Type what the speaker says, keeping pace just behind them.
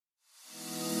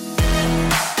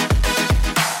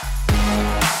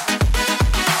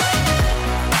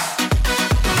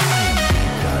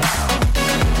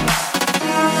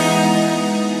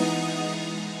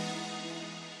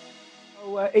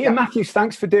Matthews,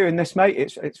 thanks for doing this,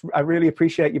 mate. I really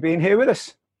appreciate you being here with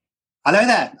us. Hello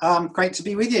there. Great to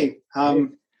be with you.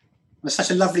 It's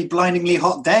such a lovely, blindingly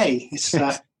hot day. It's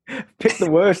pick the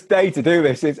worst day to do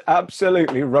this. It's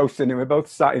absolutely roasting, and we're both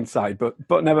sat inside.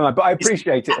 But never mind. But I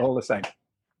appreciate it all the same.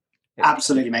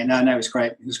 Absolutely, mate. No, it's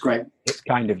great. It was great. It's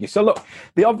kind of you. So look,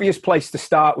 the obvious place to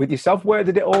start with yourself. Where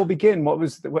did it all begin?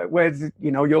 Where did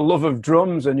your love of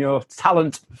drums and your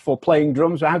talent for playing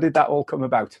drums? How did that all come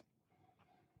about?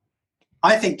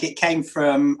 I think it came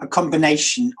from a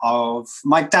combination of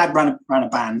my dad ran a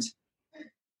band,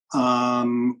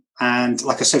 and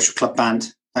like a social club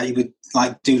band that he would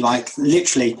do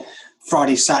literally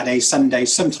Fridays, Saturdays,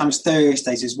 Sundays, sometimes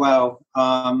Thursdays as well.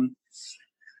 And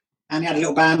he had a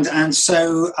little band, and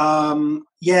so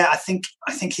I think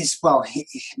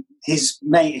his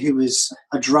mate, who was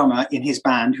a drummer in his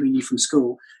band, who he knew from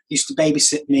school, used to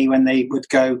babysit me when they would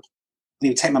go. He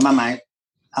would take my mum out,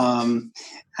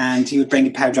 and he would bring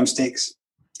a pair of drumsticks,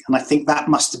 and I think that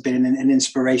must have been an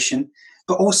inspiration.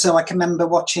 But also, I can remember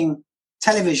watching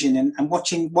television and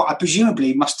watching what I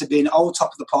presumably must have been old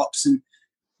Top of the Pops and old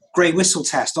grey whistle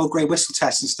test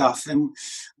and stuff, and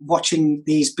watching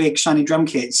these big shiny drum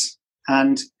kits.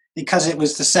 And because it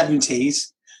was the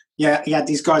 70s, he had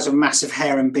these guys with massive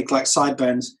hair and big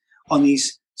sideburns on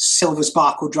these silver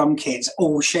sparkle drum kits,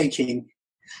 all shaking,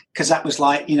 because that was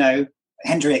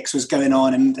Hendrix was going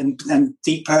on and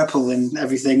Deep Purple and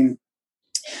everything.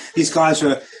 These guys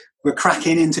were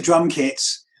cracking into drum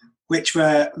kits, which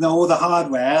were all the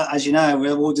hardware, as you know,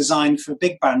 were all designed for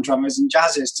big band drummers and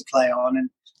jazzers to play on,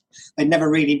 and they'd never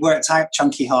really worked out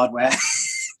chunky hardware.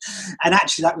 And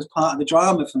actually, that was part of the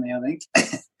drama for me, I think.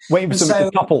 Waiting for something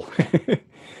to topple.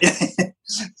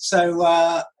 So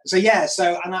I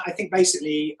think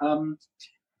basically, by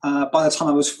the time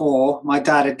I was 4, my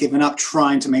dad had given up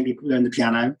trying to make me learn the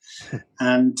piano,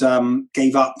 and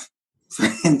gave up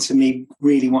into me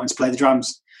really wanting to play the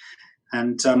drums.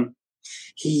 And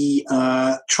he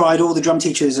tried all the drum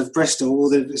teachers of Bristol, all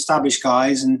the established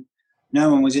guys, and no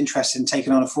one was interested in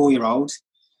taking on a 4-year-old.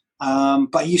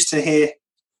 But I used to hear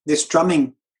this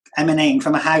drumming emanating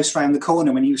from a house round the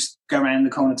corner when he used to go around the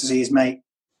corner to see his mate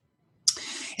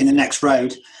in the next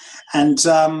road. And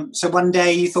so one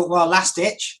day he thought, well, last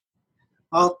ditch,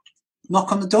 I'll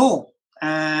knock on the door.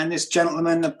 And this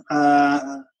gentleman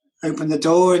opened the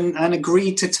door and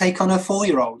agreed to take on a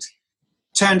 4-year-old.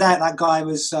 Turned out that guy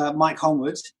was Mike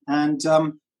Holmwood, and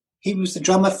he was the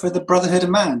drummer for the Brotherhood of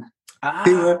Man,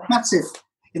 who were massive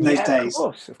in those days.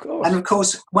 Of course. And of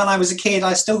course, when I was a kid,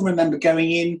 I still remember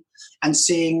going in and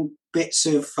seeing bits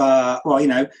of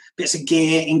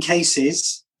gear in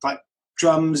cases, like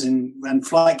drums and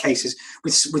flight cases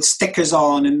with stickers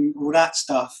on and all that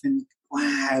stuff. And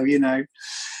wow,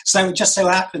 So it just so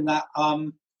happened that,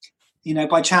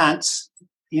 by chance,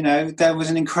 there was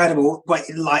an incredible,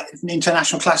 an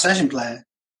international class session player.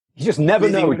 You just never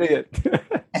know, do you?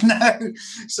 No.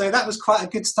 So that was quite a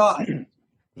good start.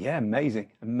 Yeah,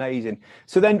 amazing.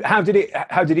 So then, how did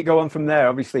it go on from there?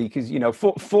 Obviously, because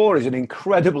 4 is an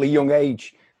incredibly young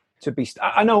age to be.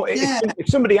 I know if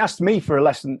somebody asked me for a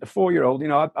lesson, a 4-year-old,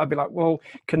 I'd be like, well,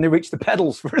 can they reach the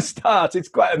pedals for a start? It's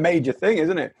quite a major thing,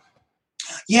 isn't it?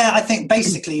 Yeah, I think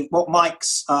basically what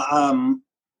Mike's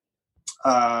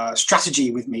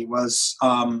strategy with me was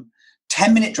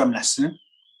 10-minute drum lesson,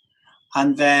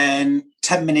 and then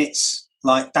 10 minutes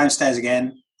downstairs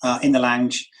again in the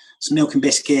lounge. Some milk and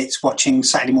biscuits, watching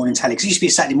Saturday morning telly. Because it used to be a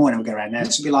Saturday morning we'd go around there. It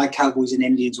used to be like Cowboys and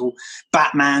Indians or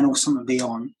Batman or something be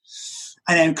on.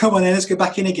 And then, come on then, let's go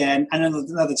back in again. And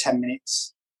another 10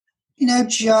 minutes.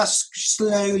 Just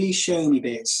slowly show me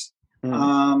bits.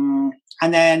 And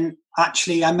then,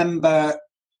 actually, I remember,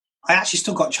 I actually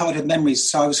still got childhood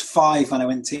memories. So I was 5 when I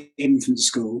went to infant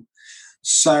school.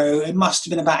 So it must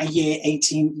have been about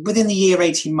within the year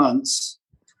 18 months.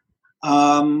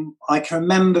 I can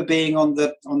remember being in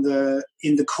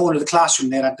the corner of the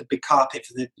classroom. They'd have the big carpet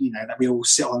for that we all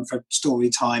sit on for story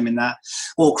time, and that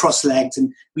all cross-legged,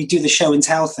 and we do the show and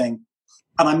tell thing.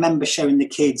 And I remember showing the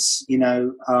kids,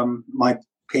 my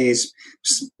peers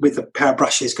with a pair of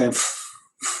brushes going,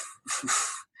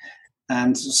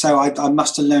 and so I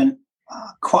must have learned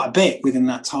quite a bit within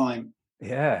that time.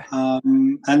 Yeah.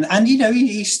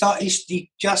 He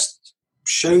just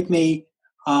showed me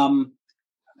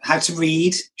how to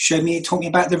read, taught me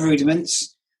about the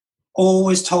rudiments,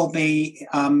 always told me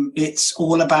it's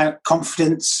all about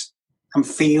confidence and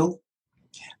feel.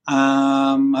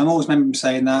 I always remember him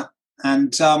saying that.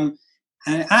 And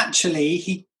actually,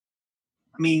 he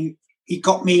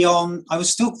got me on. I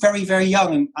was still very, very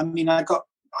young. I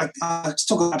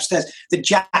still got upstairs the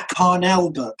Jack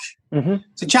Harnell book. Mm-hmm.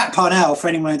 So Jack Parnell, for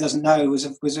anyone who doesn't know, was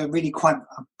a really quite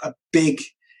a big,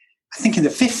 I think in the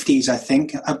 50s,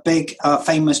 a big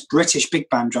famous British big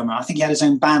band drummer. I think he had his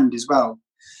own band as well.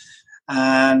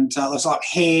 And there was like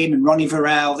him and Ronnie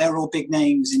Verrell. They're all big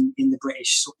names in the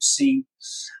British sort of scene.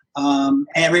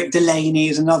 Eric Delaney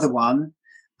is another one.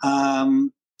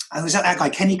 Was that guy?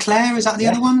 Kenny Clare? Is that the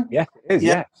other one? Yeah, it is,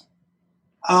 yeah.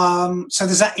 So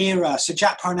there's that era. So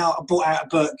Jack Parnell brought out a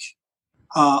book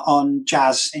on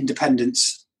jazz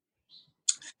independence.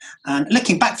 And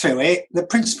looking back through it, the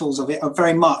principles of it are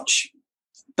very much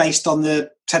based on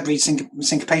the Ted Reed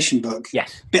Syncopation book.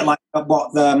 Yes. A bit like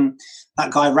what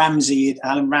that guy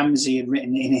Alan Ramsey had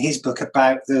written in his book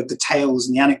about the tales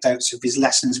and the anecdotes of his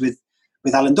lessons with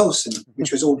Alan Dawson,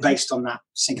 which was all based on that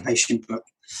Syncopation book.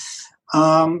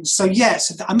 So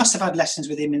I must have had lessons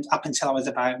with him up until I was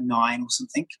about 9 or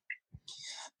something.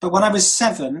 But when I was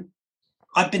 7,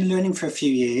 I'd been learning for a few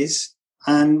years,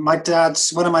 and one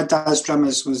of my dad's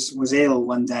drummers was ill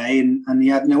one day, and he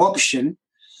had no option.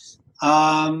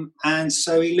 And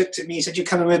so he looked at me, he said, "You're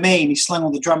coming with me," and he slung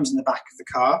all the drums in the back of the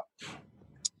car.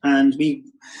 And we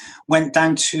went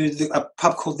down to a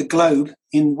pub called The Globe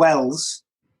in Wells,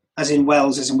 as in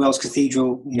Wells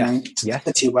Cathedral,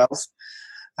 City of Wells.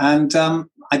 And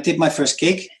I did my first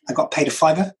gig. I got paid a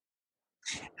 £5,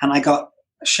 and I got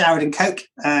showered in Coke,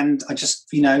 and I just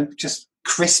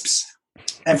crisps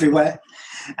everywhere.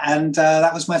 And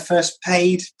that was my first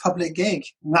paid public gig.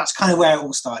 And that's kind of where it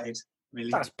all started,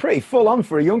 really. That's pretty full on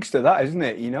for a youngster, that, isn't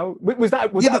it? Would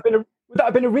that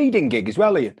have been a reading gig as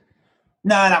well, Ian?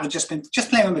 No, that would just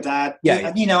playing with my dad.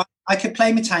 Yeah. And, I could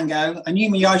play my tango. I knew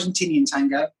my Argentinian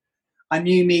tango. I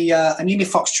knew me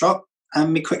foxtrot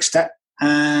and me quick step.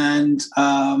 And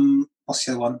what's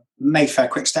the other one? Mayfair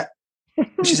quick step,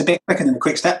 which is a bit quicker than a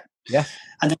quick step. Yeah.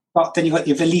 And then you got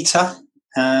your Velita,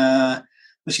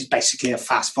 which is basically a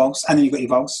fast waltz, and then you got your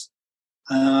waltz.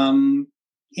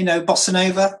 Bossa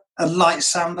Nova, a light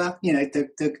samba. That's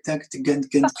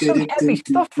some heavy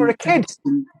stuff for a kid.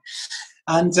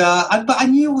 But I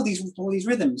knew all these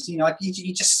rhythms.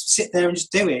 You just sit there and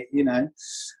just do it.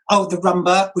 Oh, the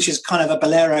rumba, which is kind of a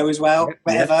bolero as well. Yeah,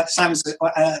 whatever sounds,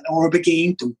 or a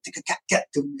beguine.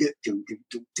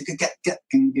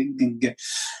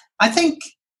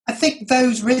 I think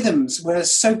those rhythms were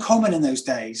so common in those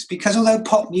days because although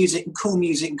pop music and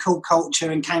cool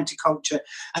culture and counterculture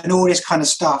and all this kind of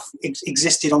stuff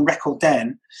existed on record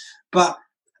then, but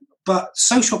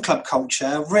social club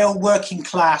culture, real working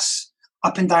class,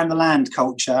 up and down the land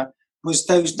culture was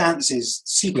those dances,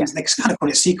 sequence. They kind of call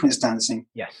it sequence dancing.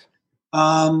 Yes.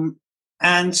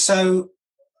 And so,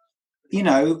 if you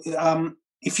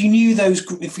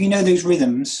know those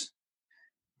rhythms,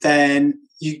 then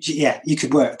you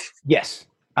could work. Yes.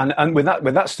 And with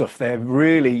that stuff, they're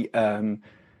really the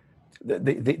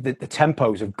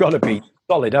tempos have got to be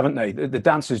solid, haven't they? The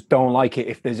dancers don't like it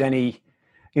if there's any.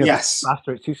 Yes. It's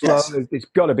faster, it's too slow. Yes. It's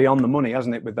got to be on the money,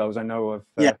 hasn't it? With those, I know of.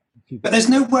 But there's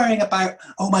no worrying about,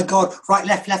 oh my God, right,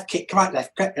 left, kick, right,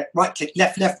 kick,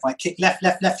 left, right, kick, left.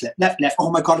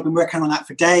 Oh my God, I've been working on that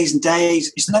for days and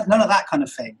days. It's none of that kind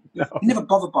of thing. No. You never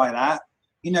bothered by that.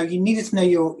 You needed to know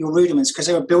your rudiments because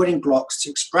they were building blocks to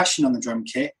expression on the drum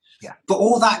kit. Yeah. But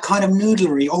all that kind of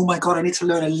noodlery, oh my God, I need to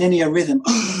learn a linear rhythm.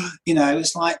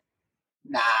 It's like,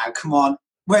 nah, come on.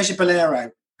 Where's your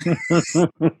bolero?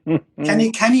 Can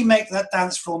you make that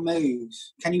dance floor move?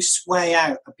 Can you sway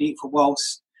out a beautiful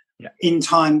waltz in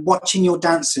time, watching your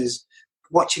dancers,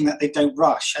 watching that they don't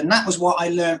rush? And that was what I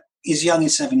learned as young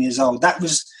as 7 years old. That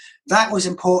was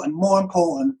important, more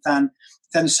important than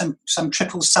some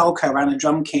triple salco around a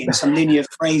drum kit and some linear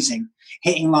phrasing,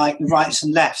 hitting like rights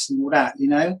and lefts and all that.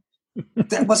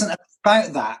 That wasn't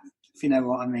about that, if you know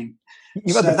what I mean.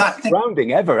 You've had the best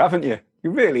grounding ever, haven't you? You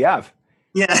really have.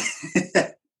 Yeah.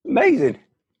 Amazing.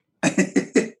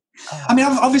 I mean,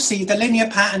 obviously, the linear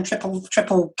pattern,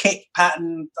 triple kick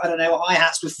pattern, I don't know,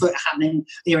 hi-hats with foot happening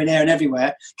here and there and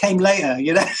everywhere, came later,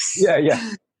 Yeah.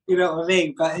 You know what I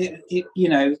mean? But,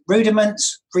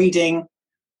 rudiments, reading,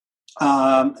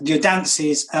 your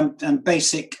dances, and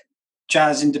basic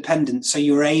jazz independence, so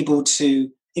you were able to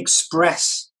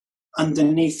express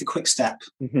underneath the quick step,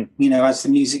 as the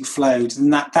music flowed.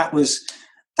 And that was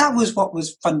what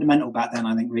was fundamental back then,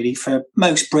 I think, really, for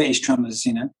most British drummers,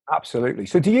 Absolutely.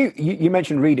 So do you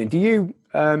mentioned reading. Do you,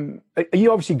 are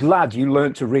you obviously glad you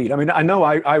learned to read? I mean, I know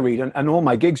I read and all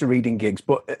my gigs are reading gigs,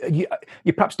 but you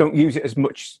perhaps don't use it as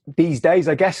much these days,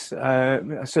 I guess.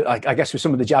 So I guess with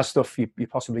some of the jazz stuff, you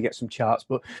possibly get some charts,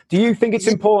 but do you think it's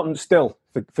important still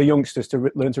for youngsters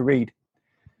to learn to read?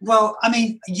 Well, I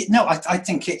mean, I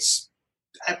think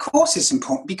of course it's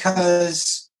important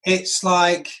because it's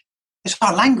like, it's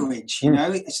our language, you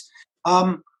know. It's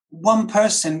one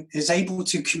person is able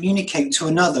to communicate to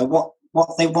another what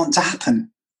they want to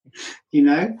happen, you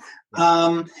know.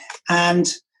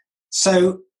 And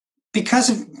so because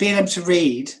of being able to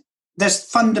read, there's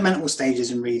fundamental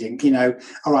stages in reading, you know.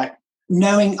 All right,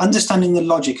 understanding the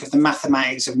logic of the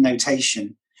mathematics of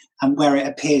notation and where it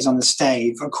appears on the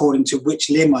stave according to which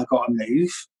limb I got to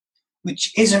move,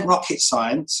 which isn't rocket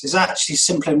science. Is actually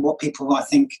simpler than what people, I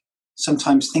think,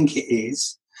 sometimes think it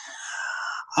is.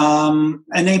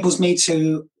 Enables me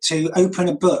to open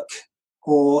a book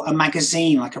or a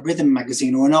magazine, like a rhythm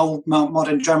magazine or an old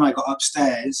modern drum I got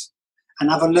upstairs,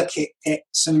 and have a look at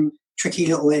some tricky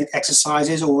little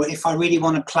exercises, or if I really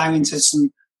want to plow into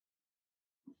some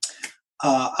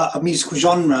a musical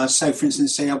genre. So, for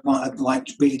instance, say I'd like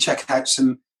to really check out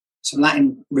some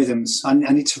Latin rhythms. I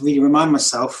need to really remind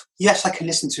myself. Yes, I can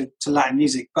listen to Latin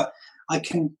music, but I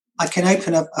can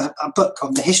open a book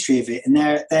on the history of it, and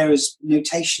there is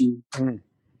notation. Do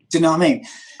you know what I mean?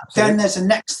 Absolutely. Then there's a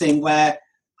next thing where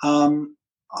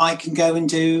I can go and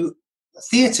do a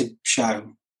theatre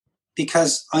show,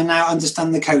 because I now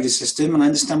understand the coda system and I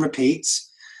understand repeats.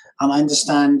 And I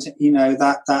understand, you know,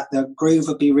 that the groove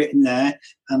will be written there,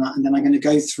 and then I'm going to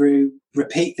go through,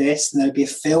 repeat this, and there'll be a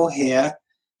fill here.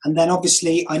 And then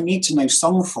obviously I need to know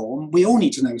song form. We all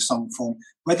need to know song form,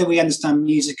 whether we understand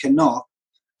music or not.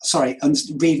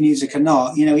 Read music or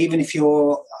not. You know, even if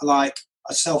you're like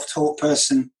a self-taught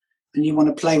person and you want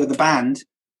to play with a band,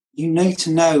 you need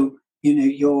to know, you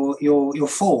know, your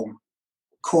form.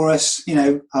 Chorus, you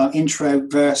know, intro,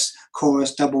 verse,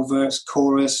 chorus, double verse,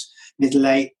 chorus, middle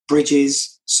eight,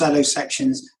 bridges, solo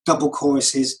sections, double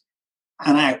choruses,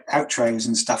 and outros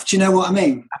and stuff. Do you know what I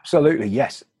mean? Absolutely,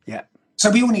 yes, yeah.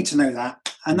 So we all need to know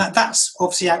that, and that's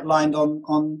obviously outlined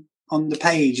on the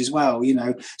page as well. You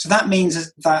know, so that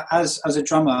means that as a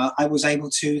drummer, I was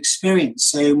able to experience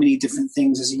so many different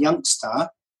things as a youngster.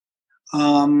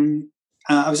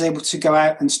 I was able to go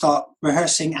out and start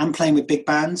rehearsing and playing with big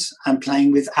bands and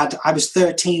playing with. I was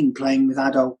 13 playing with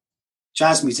adult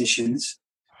jazz musicians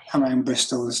around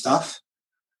Bristol and stuff,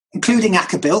 including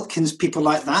Accabilk and people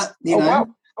like that, you know. Wow.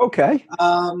 Okay.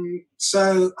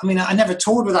 So, I mean, I never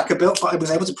toured with Accabilk, but I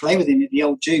was able to play with him at the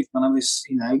Old Duke when I was,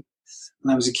 you know,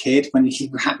 when I was a kid, when he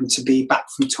happened to be back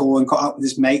from tour and got up with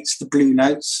his mates, the Blue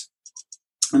Notes,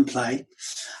 and play.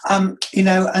 You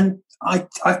know, and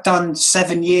I've done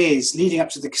 7 years leading up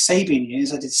to the Kasabian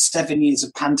years. I did 7 years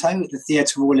of panto at the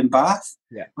Theatre Royal in Bath.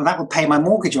 Yeah. Well, that would pay my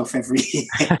mortgage off every year.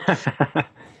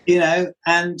 You know,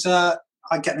 and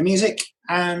I get the music,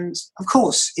 and of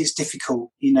course it's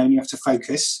difficult, you know, and you have to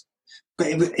focus, but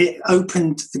it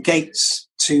opened the gates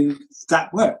to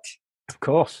that work. Of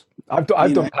course. I've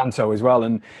done panto as well,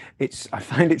 and I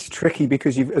find it's tricky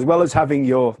because as well as having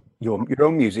your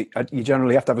own music, you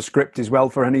generally have to have a script as well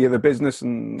for any other business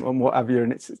and what have you,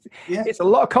 and it's a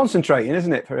lot of concentrating,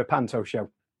 isn't it, for a panto show?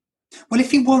 Well,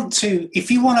 if you want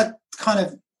to kind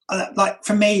of, like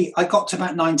for me, I got to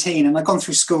about 19 and I'd gone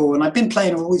through school and I'd been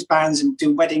playing with all these bands and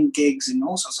doing wedding gigs and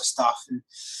all sorts of stuff and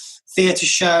theatre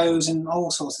shows and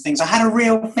all sorts of things. I had a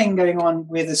real thing going on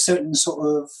with a certain sort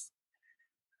of,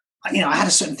 you know, I had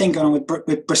a certain thing going on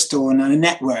with Bristol and a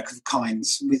network of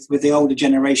kinds with the older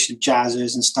generation of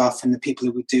jazzers and stuff, and the people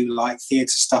who would do like theatre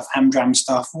stuff, Amdram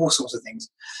stuff, all sorts of things.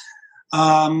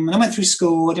 And I went through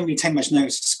school. I didn't really take much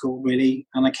notice at school, really.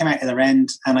 And I came out at the other end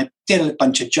and I did a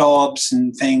bunch of jobs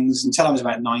and things until I was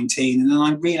about 19. And then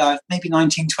I realised, maybe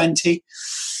 19, 20,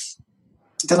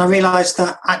 then I realised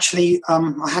that actually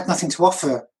I had nothing to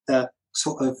offer the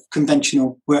sort of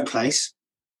conventional workplace.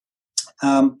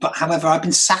 But however, I've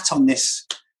been sat on this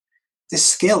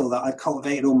skill that I'd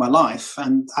cultivated all my life,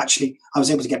 and actually I was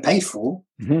able to get paid for.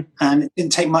 Mm-hmm. And it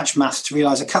didn't take much maths to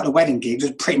realise a couple of wedding gigs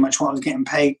was pretty much what I was getting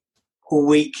paid all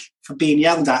week for being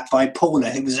yelled at by Paula,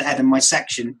 who was the head of my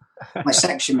section, my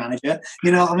section manager.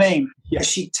 You know what I mean? Yeah.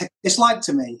 She disliked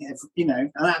to me, you know,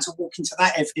 and I had to walk into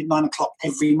that every 9 o'clock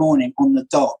every morning on the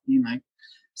dot, you know.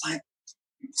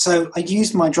 So I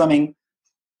used my drumming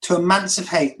to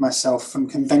emancipate myself from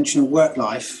conventional work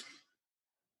life,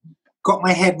 got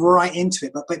my head right into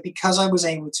it, but because I was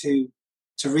able to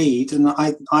read, and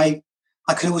I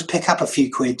could always pick up a few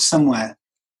quid somewhere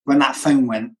when that phone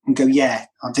went and go, yeah,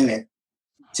 I'll do it.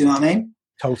 Do you know what I mean?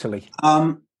 Totally.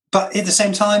 But at the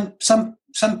same time, some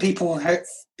people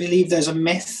believe there's a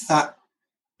myth that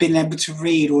being able to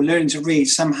read or learning to read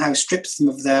somehow strips them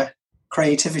of their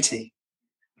creativity.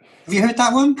 Have you heard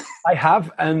that one? I have,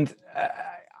 and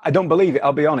I don't believe it.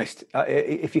 I'll be honest.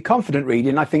 If you're confident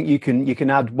reading, I think you can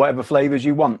add whatever flavors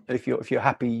you want. If you're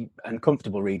happy and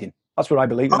comfortable reading, that's what I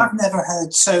believe. I've never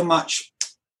heard so much.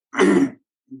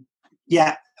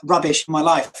 Yeah, rubbish in my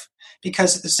life,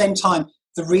 because at the same time,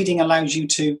 the reading allows you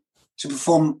to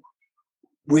perform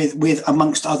with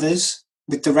amongst others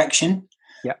with direction.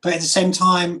 Yeah. But at the same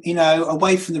time,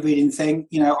 away from the reading thing,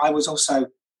 I was also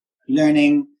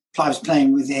learning. I was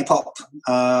playing with hip hop,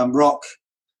 rock,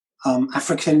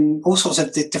 African, all sorts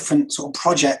of different sort of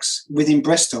projects within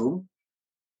Bristol,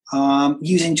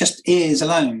 using just ears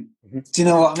alone. Mm-hmm. Do you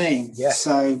know what I mean? Yeah.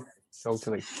 So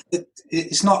totally.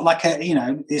 It's not like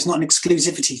it's not an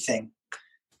exclusivity thing.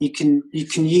 You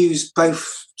can use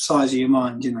both sides of your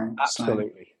mind. Absolutely.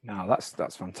 So. No,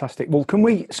 that's fantastic. Well, can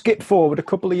we skip forward a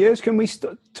couple of years? Can we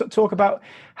talk about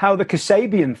how the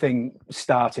Kasabian thing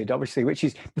started, obviously, which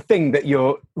is the thing that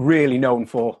you're really known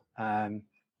for?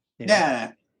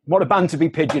 Yeah. What a band to be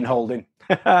pigeonholed in.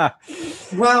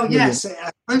 Well, yes,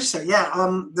 I suppose so. Yeah.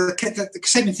 The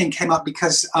Kasabian thing came up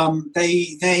because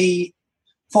they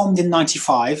formed in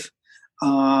 '95,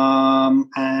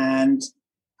 and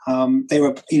they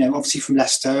were, obviously from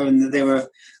Leicester, and they were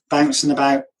bouncing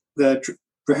about the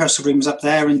rehearsal rooms up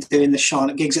there and doing the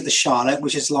Charlotte gigs at the Charlotte,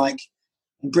 which is like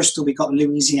in Bristol we got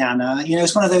Louisiana.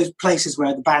 It's one of those places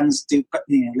where the bands do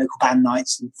local band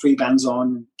nights and free bands on,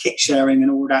 and kick sharing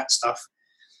and all that stuff.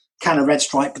 Can of Red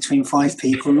Stripe between 5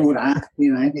 people and all that,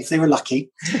 if they were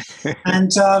lucky.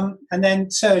 And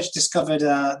then Serge discovered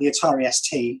the Atari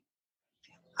ST,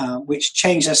 which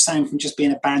changed their sound from just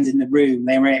being a band in the room.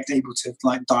 They were able to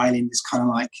dial in this kind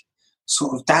of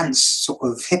sort of dance, sort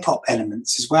of hip hop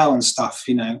elements as well and stuff,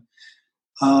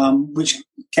 which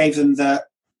gave them the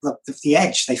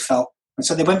edge they felt. And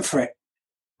so they went for it.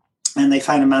 And they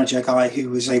found a manager guy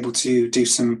who was able to do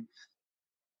some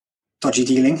dodgy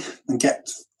dealing and get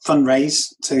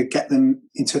fundraise to get them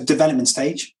into a development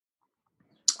stage.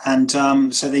 And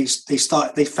so they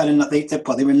fell in love. They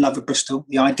were in love with Bristol,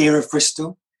 the idea of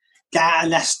Bristol. Get out of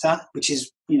Leicester, which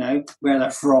is where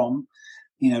they're from.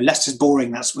 Leicester's boring.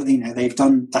 That's what they've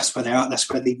done. That's where they are. That's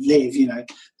where they live.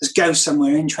 Let's go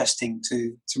somewhere interesting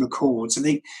to record. So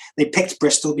they picked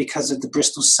Bristol because of the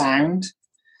Bristol sound,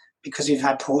 because you've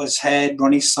had Portishead,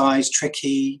 Ronnie Size,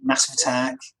 Tricky, Massive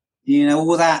Attack.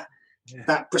 All that. Yeah.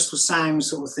 That Bristol sound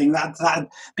sort of thing that had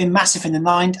been massive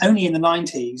only in the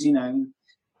 90s.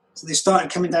 So they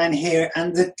started coming down here,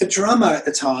 and the drummer at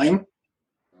the time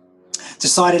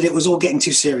decided it was all getting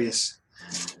too serious,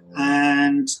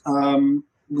 and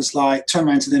was turned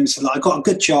around to them and said, I got a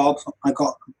good job, I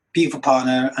got a beautiful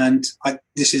partner, and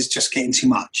this is just getting too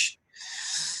much.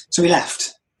 So we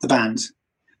left the band.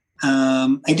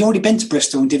 He'd already been to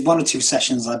Bristol and did 1 or 2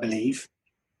 sessions, I believe.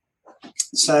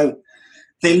 So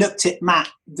they looked at Matt,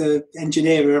 the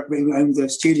engineer who owned the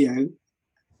studio,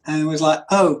 and was like,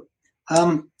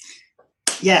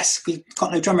 yes, we've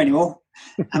got no drummer anymore.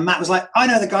 And Matt was like, I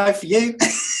know the guy for you.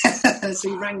 So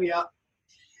he rang me up,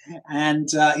 and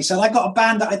he said, I got a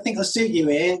band that I think will suit you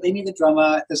here. They need a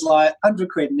drummer. There's 100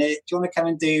 quid in it. Do you want to come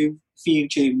and do a few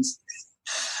tunes?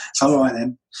 So all right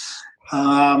then.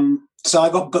 So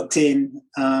I got booked in,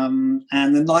 and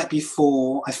the night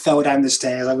before I fell down the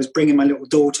stairs. I was bringing my little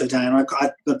daughter down. I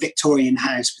got a Victorian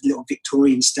house with little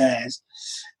Victorian stairs,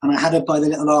 and I had her by the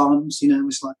little arms,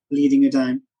 was leading her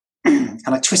down. And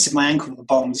I twisted my ankle at the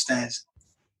bottom of the stairs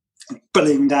and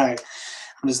ballooned out.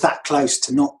 I was that close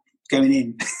to not going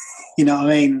in. You know what I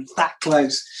mean? That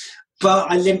close.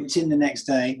 But I limped in the next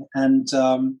day, and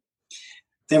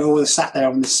they were all sat there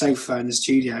on the sofa in the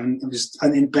studio, and it was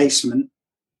in the basement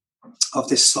of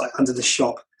this, under the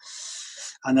shop.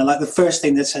 And they're the first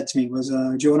thing they said to me was,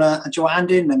 do you want to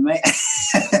hand in then, mate?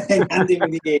 Hand in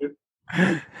with the gear.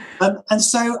 And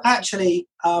so actually,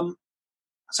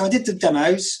 so I did the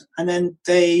demos, and then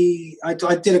I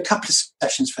did a couple of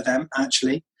sessions for them,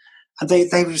 actually. And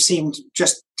they seemed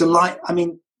just delight. I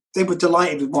mean, they were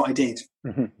delighted with what I did.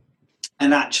 Mm-hmm.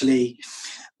 And actually,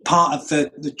 part of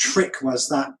the trick was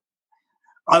that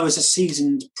I was a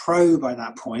seasoned pro by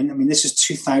that point. I mean, this is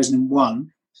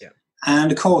 2001. Yeah.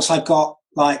 And of course, I've got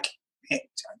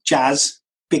jazz,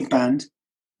 big band,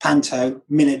 panto,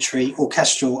 military,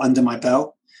 orchestral under my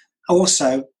belt.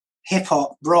 Also, hip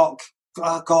hop, rock,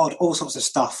 all sorts of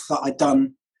stuff that I'd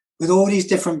done with all these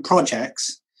different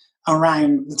projects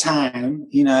around the town,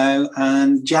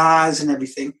 and jazz and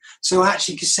everything. So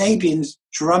actually, Kasabian's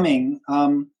drumming,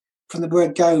 from the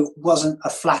word go, wasn't a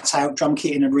flat out drum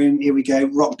kit in a room. Here we go,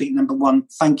 rock beat number 1.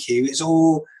 Thank you. There's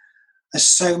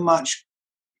so much.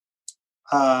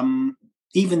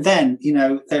 Even then,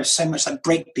 there's so much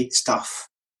breakbeat stuff.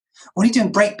 When you're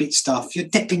doing breakbeat stuff, you're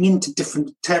dipping into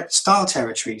different style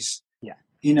territories. Yeah.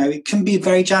 It can be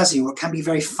very jazzy, or it can be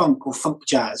very funk or funk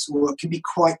jazz, or it can be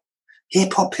quite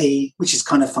hip hoppy, which is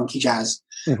kind of funky jazz.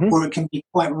 or it can be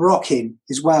quite rocking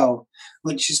as well,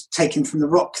 which is taken from the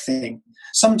rock thing.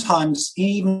 Sometimes,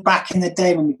 even back in the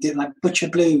day when we did like Butcher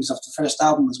Blues off the first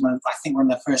album was one of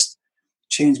the first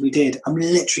tunes we did. I'm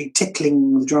literally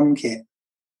tickling the drum kit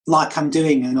like I'm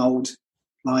doing an old,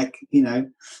 like, you know,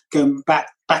 going back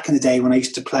in the day when I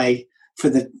used to play for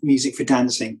the music for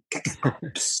dancing,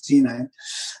 you know.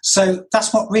 So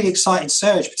that's what really excited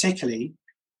Serge, particularly,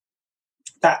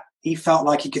 that he felt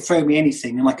like he could throw me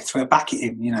anything and I could throw it back at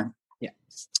him, you know. Yeah.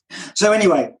 So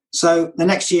anyway, so the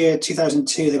next year,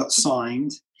 2002, they got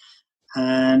signed,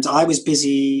 and I was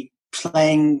busy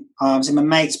playing. I was in my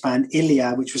mate's band,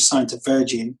 Ilya, which was signed to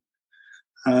Virgin,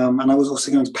 and I was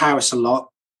also going to Paris a lot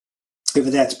over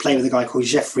there to play with a guy called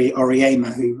Jeffrey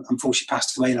Oriema, who unfortunately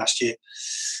passed away last year.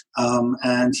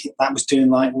 And that was doing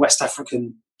like West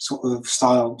African sort of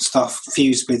style stuff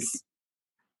fused with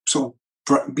sort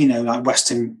of, you know, like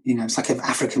Western, you know, it's like an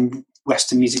African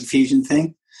Western music fusion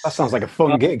thing. That sounds like a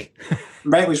fun gig.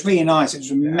 It was really nice. It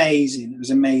was amazing. It was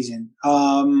amazing.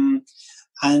 And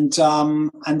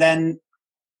then,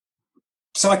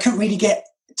 so I couldn't really get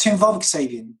too involved with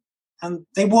Kasabian. And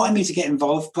they wanted me to get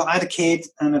involved, but I had a kid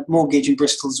and a mortgage in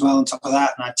Bristol as well on top of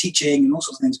that, and I had teaching and all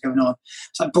sorts of things going on.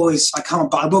 It's like, boys, I can't,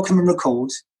 but I will come and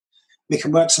record. We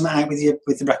can work something out with you,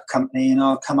 with the record company, and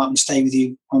I'll come up and stay with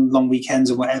you on long weekends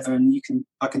or whatever, and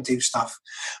I can do stuff.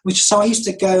 So I used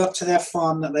to go up to their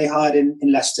farm that they hired in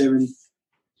Leicester and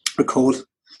record.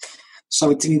 So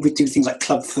we'd do things like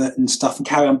Clubfoot and stuff and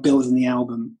carry on building the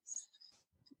album.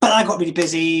 But I got really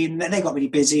busy, and they got really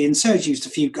busy, and Serge used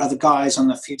a few other guys on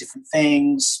a few different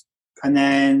things, and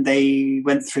then they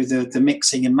went through the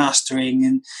mixing and mastering,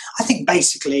 and I think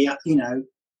basically, you know,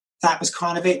 that was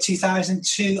kind of it.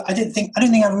 2002. I don't think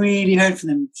I really heard from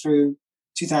them through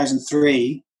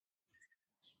 2003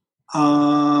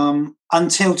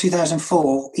 until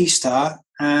 2004 Easter,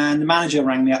 and the manager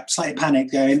rang me up, slightly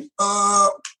panicked, going,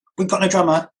 "We've got no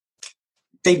drummer."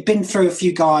 They'd been through a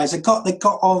few guys. They got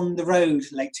on the road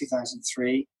late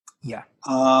 2003. Yeah.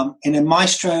 In a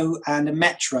Maestro and a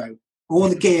Metro, all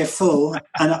the gear full,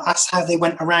 and that's how they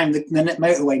went around the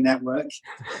motorway network,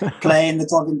 playing the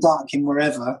Dog and Dark in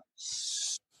wherever,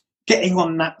 getting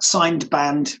on that signed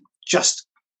band, just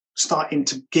starting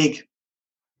to gig,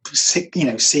 you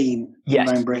know, scene in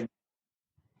Mownbridge.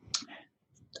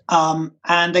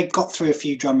 And they got through a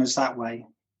few drummers that way.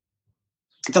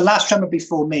 The last drummer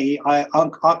before me, I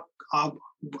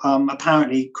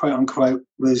apparently, quote unquote,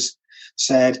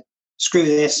 said, "Screw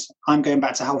this, I'm going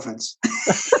back to Halfords."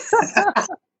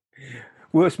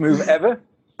 Worst move ever.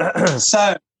 But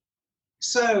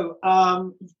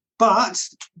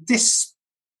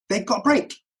they got a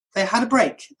break. They had a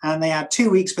break, and they had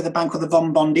 2 weeks with a band called the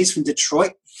Von Bondies from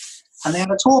Detroit, and they had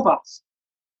a tour bus.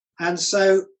 And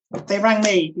so they rang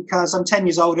me because I'm 10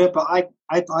 years older, but I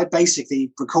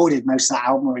basically recorded most of that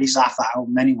album, or at least half that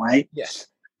album anyway. Yes.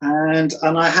 And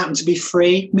I happened to be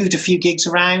free, moved a few gigs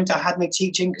around. I had no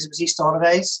teaching because it was Easter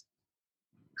holidays,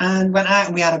 and went out,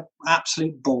 and we had an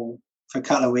absolute ball for a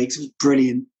couple of weeks. It was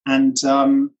brilliant. And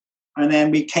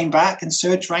then we came back, and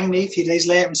Serge rang me a few days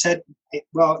later and said,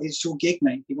 "Well, it's your gig,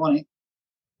 mate. You want it?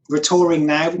 We're touring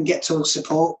now. We can get tour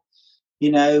support.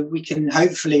 You know, we can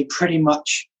hopefully pretty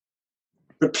much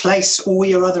replace all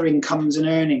your other incomes and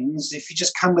earnings if you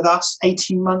just come with us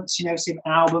 18 months, you know, see an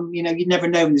album. You know, you never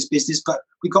know in this business, but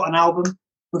we got an album.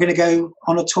 We're going to go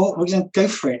on a tour. We're going to go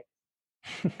for it."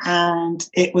 And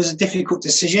it was a difficult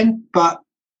decision, but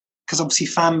because obviously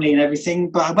family and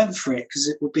everything, but I went for it because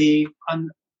it would be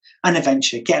an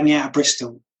adventure, get me out of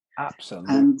Bristol.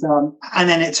 Absolutely. And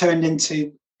then it turned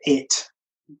into it.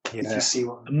 Yeah. If you see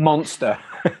what a monster.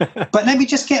 But let me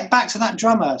just get back to that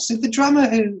drummer. So the drummer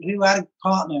who had a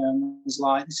partner and was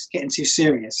like, "This is getting too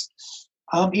serious."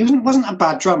 He wasn't a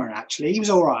bad drummer, actually. He was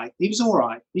all right.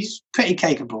 He's pretty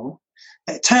capable.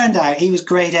 It turned out he was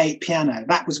grade 8 piano.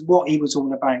 That was what he was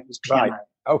all about, was piano. Right.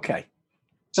 Okay.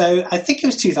 So I think it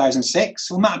was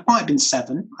 2006, or it might have been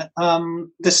 7. I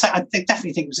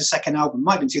definitely think it was the second album. It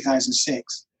might have been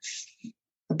 2006.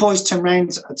 The boys turned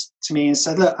around to me and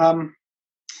said, "Look,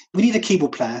 we need a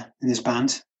keyboard player in this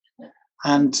band."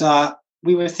 And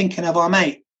we were thinking of our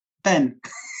mate, Ben.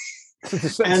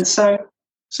 And so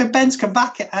Ben's come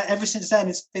back. Ever since then,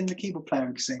 it's been the keyboard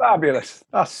player. Fabulous.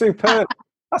 That's superb.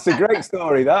 That's a great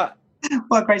story, that.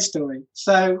 What a great story.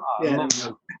 So, yeah.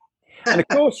 And of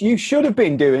course, you should have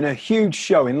been doing a huge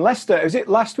show in Leicester. Is it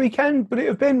last weekend? Would it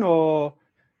have been, or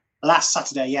last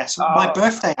Saturday? Yes, my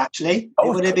birthday actually.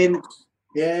 It would have been.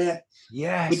 Yeah.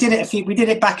 Yes. We did it. We did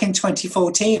it back in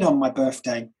 2014 on my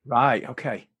birthday. Right.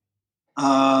 Okay.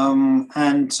 I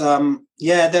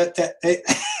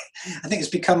think it's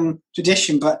become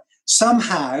tradition. But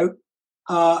somehow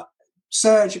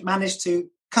Serge managed to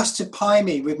custard pie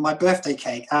me with my birthday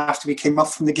cake after we came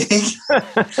off from the gig.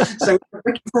 So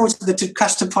looking forward to the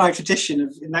custard pie tradition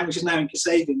of that, which is now in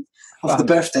Kasabian, of the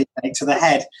birthday cake to the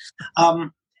head.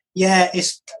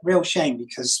 It's a real shame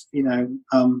because,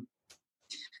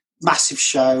 massive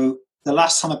show. The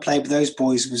last time I played with those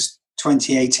boys was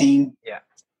 2018. Yeah.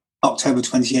 October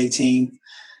 2018,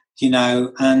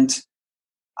 and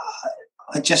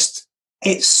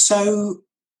it's so,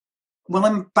 when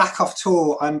I'm back off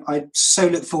tour, I so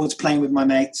look forward to playing with my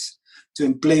mates,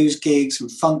 doing blues gigs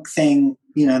and funk thing,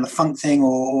 the funk thing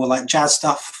or like jazz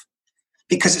stuff,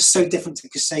 because it's so different to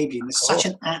Kasabian. It's such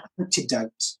an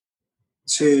antidote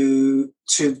to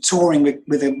touring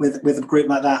with a group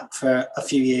like that for a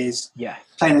few years. Yeah,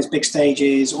 playing those big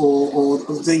stages or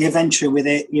the adventure with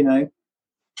it,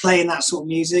 playing that sort of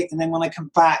music. And then when I come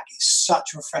back, it's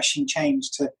such a refreshing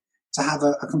change to have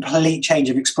a complete change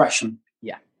of expression.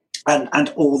 Yeah. And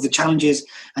all the challenges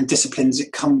and disciplines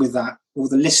that come with that, all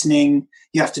the listening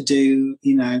you have to do,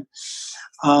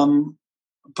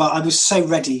 but I was so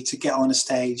ready to get on a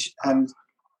stage and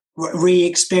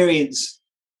re-experience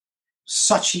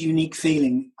such a unique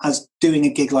feeling as doing a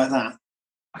gig like that.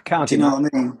 I can't. Do you know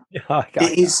what I mean? Yeah,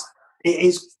 it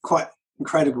is quite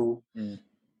incredible.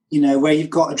 Where you've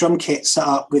got a drum kit set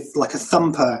up with like a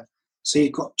thumper, so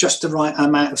you've got just the right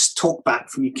amount of talk back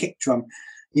from your kick drum,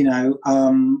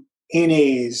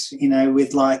 in-ears,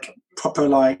 with like proper,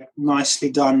 like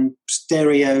nicely done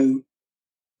stereo,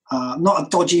 not a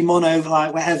dodgy mono,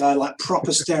 like whatever, like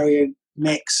proper stereo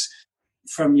mix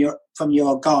from your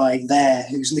guy there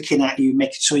who's looking at you,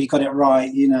 making sure you got it right,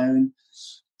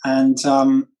 and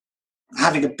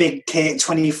having a big kit,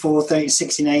 24, 30,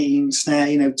 16, 18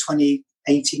 snare, 20,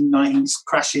 18, 19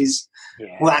 crashes,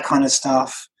 all that kind of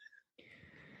stuff.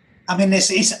 I mean,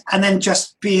 it's and then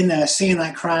just being there, seeing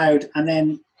that crowd, and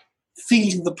then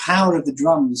feeling the power of the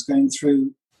drums going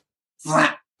through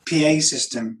that PA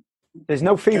system. There's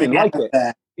no feeling like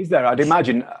it, is there? I'd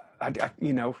imagine.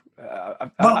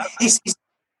 Well, it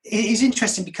is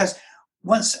interesting because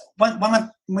when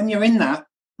you're in that,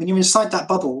 when you're inside that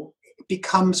bubble, it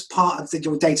becomes part of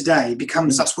your day to day. It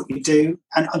becomes that's what you do.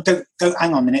 And don't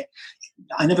hang on a minute.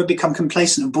 I never become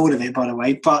complacent or bored of it, by the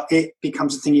way, but it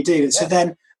becomes a thing you do. Yeah. So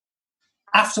then,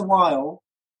 after a while,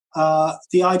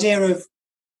 the idea of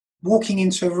walking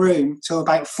into a room to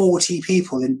about 40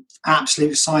 people in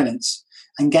absolute silence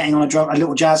and getting on a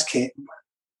little jazz kit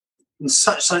in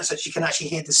such silence that you can actually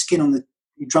hear the skin on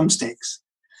your drumsticks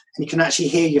and you can actually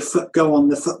hear your foot go on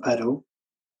the foot pedal,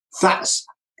 that's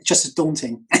just as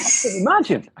daunting. I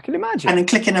can imagine. And then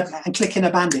clicking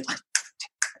a bandit,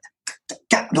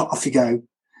 off you go,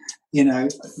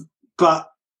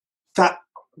 But that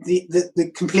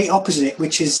the complete opposite,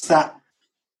 which is that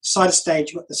side of stage,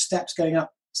 you've got the steps going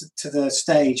up to the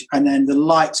stage, and then the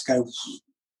lights go,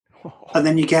 and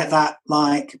then you get that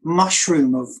like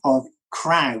mushroom of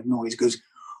crowd noise goes,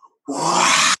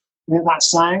 that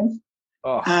sound.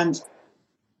 And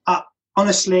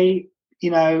honestly,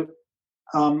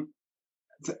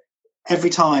 every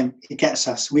time it gets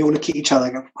us, we all look at each other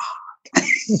and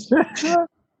go,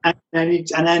 and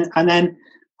then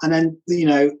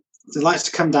the lights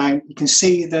come down. You can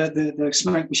see the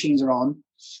smoke machines are on,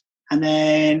 and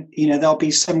then there'll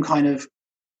be some kind of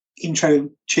intro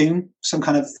tune, some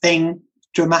kind of thing,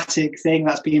 dramatic thing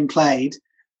that's being played,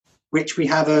 which we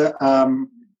have a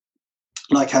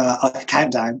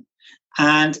countdown,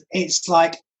 and it's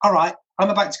like, all right, I'm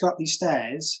about to go up these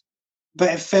stairs, but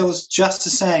it feels just the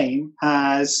same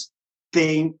as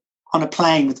being on a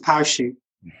plane with a parachute.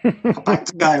 About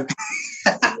to go.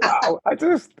 Wow,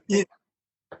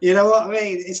 you know what I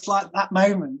mean? It's like that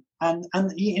moment, and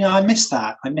I miss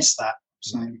that.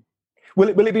 So, will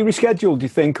it be rescheduled? Do you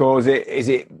think, or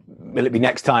will it be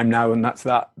next time now? And that's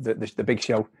the big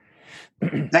show.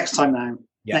 Next time now.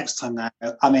 Yeah. Next time now.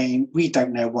 I mean, we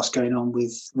don't know what's going on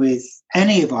with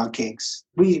any of our gigs.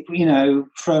 We,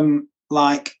 from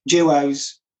like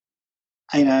duos,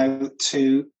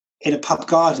 to in a pub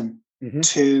garden,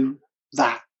 to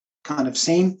that kind of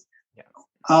scene. Yeah.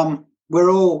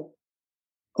 We're all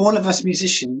of us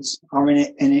musicians are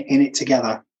in it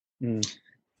together. And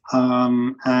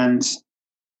I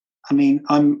mean,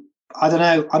 I don't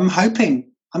know. I'm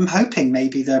hoping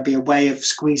maybe there'll be a way of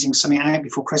squeezing something out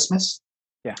before Christmas.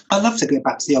 Yeah, I'd love to go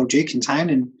back to the old Duke in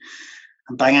town and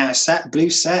bang out a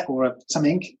blues set or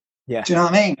something. Yeah, do you know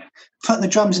what I mean? Put the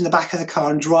drums in the back of the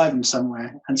car and drive them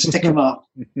somewhere and stick them up,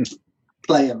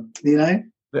 play them.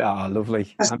 Ah,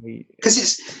 lovely.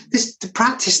 Because the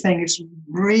practice thing is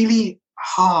really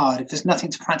hard if there's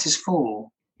nothing to practice for.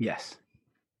 Yes,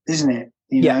 isn't it?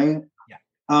 You know. Yeah.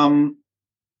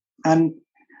 And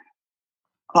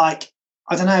like,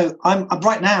 I don't know, I'm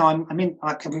right now, I'm in,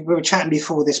 like, we were chatting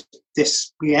before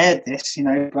we aired this, you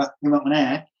know, but we're not on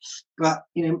air, but,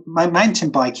 you know, my mountain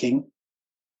biking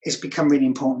has become really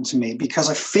important to me because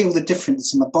I feel the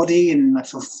difference in my body and I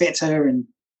feel fitter, and,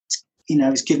 you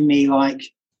know, it's given me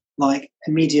like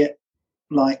immediate,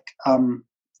 like,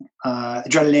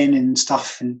 adrenaline and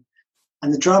stuff. And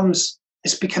the drums,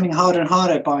 it's becoming harder and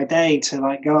harder by day to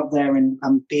like go up there and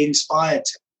be inspired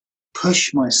to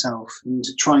push myself and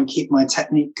to try and keep my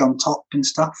technique on top and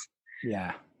stuff.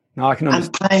 Yeah. No, I can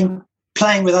understand. And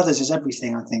playing with others is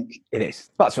everything, I think. It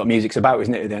is. That's what music's about,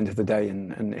 isn't it, at the end of the day?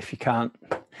 And if you can't,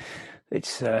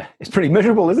 it's pretty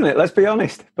miserable, isn't it? Let's be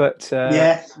honest. But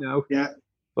yeah. You know, yeah.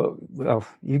 But well,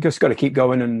 you just got to keep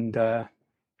going, and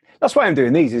that's why I'm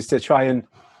doing these, is to try and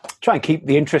keep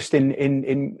the interest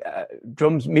in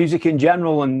drums music in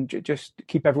general, and just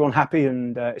keep everyone happy.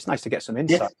 And it's nice to get some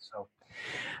insight. Yeah. So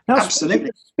now,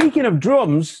 absolutely. Speaking of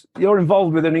drums, you're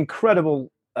involved with an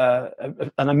incredible,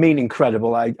 and I mean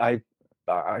incredible. I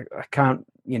can't,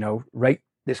 you know, rate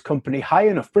this company high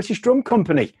enough. British Drum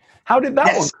Company. How did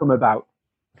that one come about?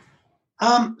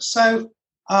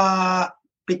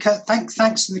 Because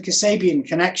thanks to the Kasabian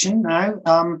connection now,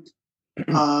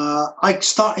 I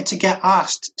started to get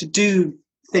asked to do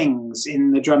things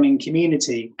in the drumming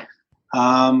community,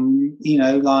 you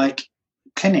know, like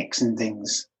clinics and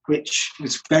things, which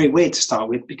was very weird to start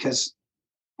with because,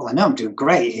 well, I know I'm doing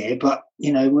great here, but,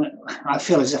 you know, I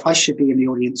feel as if I should be in the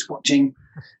audience watching,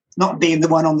 not being the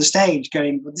one on the stage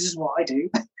going, well, this is what I do,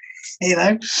 you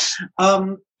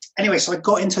know. Anyway, so I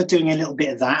got into doing a little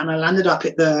bit of that, and I landed up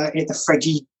at the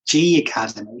Freddie G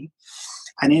Academy.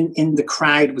 And in the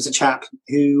crowd was a chap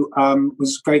who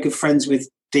was very good friends with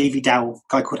Davy Dowell.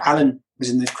 A guy called Alan was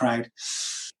in this crowd,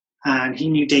 and he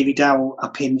knew Davy Dowell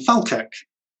up in Falkirk.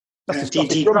 That's the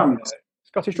Scottish drum.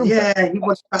 Scottish drum. Yeah, he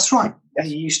was. That's right. Yes.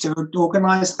 He used to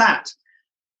organise that,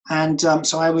 and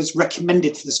so I was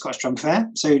recommended for the Scottish Drum Fair.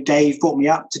 So Dave brought me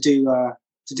up to do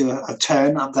a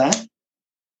turn up there.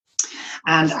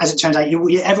 And as it turns out,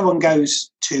 everyone goes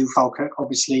to Falkirk,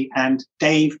 obviously, and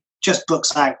Dave just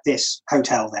books out this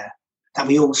hotel there that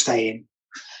we all stay in.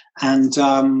 And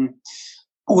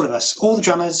all of us, all the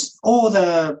drummers, all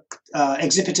the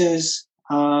exhibitors,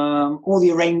 all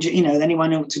the arrangers, you know,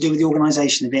 anyone to do with the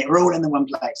organisation of it, we're all in the one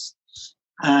place.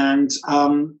 And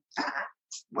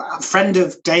a friend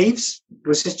of Dave's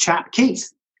was this chap,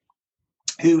 Keith,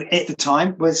 who at the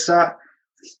time was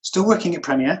still working at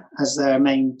Premier as their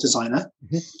main designer.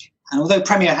 Mm-hmm. And although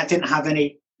Premier didn't have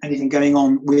anything going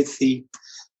on with the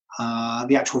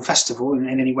actual festival in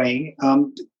any way,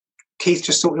 Keith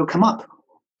just thought he'll come up,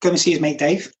 go and see his mate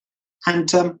Dave, and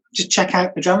just check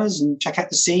out the drummers and check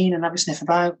out the scene and have a sniff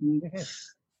about and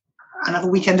have a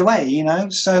weekend away, you know.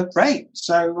 So great.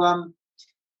 So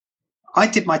I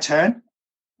did my turn,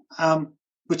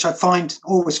 which I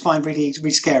always find really, really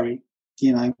scary,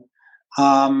 you know.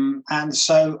 And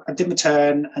so I did my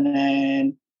turn and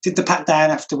then did the pat down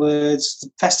afterwards. The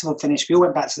festival finished. We all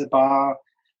went back to the bar,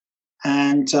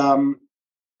 and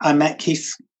I met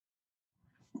Keith.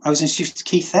 I was introduced to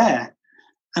Keith there.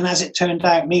 And as it turned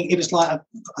out, it was like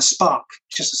a spark,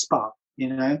 just a spark, you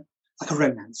know, like a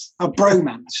romance, a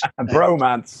bromance. A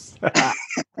bromance.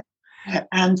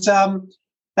 And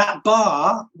that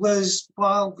bar was,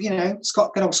 well, you know,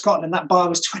 good old Scotland, that bar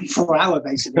was 24-hour,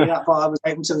 basically. That bar was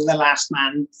open until the last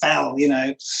man fell, you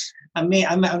know. And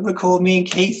I recall me and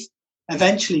Keith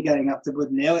eventually going up the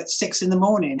Wooden Hill at 6 a.m.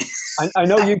 I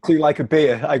know you two like a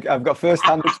beer. I've got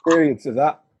first-hand experience of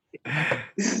that.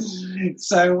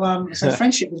 So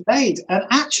friendship was made. And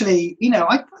actually, you know,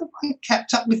 I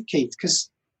kept up with Keith because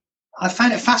I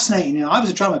found it fascinating. You know, I was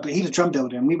a drummer, but he was a drum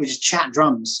builder, and we would just chat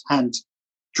drums and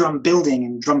drum building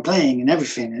and drum playing and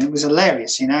everything, and it was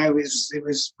hilarious. You know, we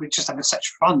just having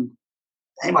such fun.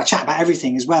 I chat about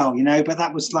everything as well, you know, but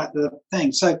that was like the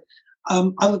thing. So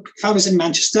if I was in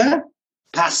Manchester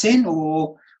passing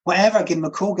or whatever, I'd give him a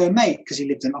call, go, mate, because he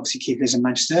lived in, obviously Keith lives in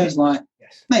Manchester. He's like,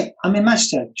 yes, mate, I'm in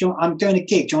Manchester, I'm doing a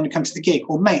gig, do you want to come to the gig?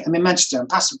 Or mate, I'm in Manchester, I'm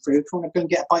passing through, do you want to go and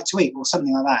get a bite to eat or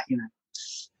something like that, you know.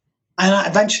 And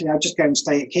eventually I'd just go and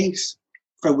stay at Keith's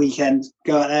for a weekend,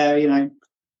 go out there, you know.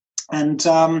 And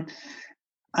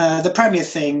the Premier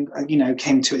thing, you know,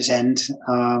 came to its end.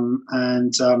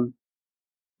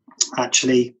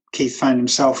 Actually, Keith found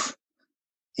himself,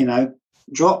 you know,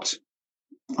 dropped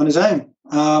on his own.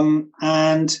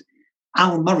 And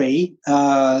Al Murray,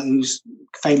 who's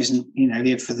famous, you know,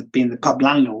 being the pub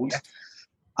landlord,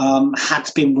 had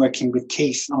been working with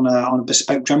Keith on a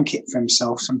bespoke drum kit for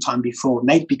himself some time before, and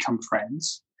they'd become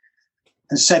friends.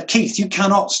 and said, Keith, you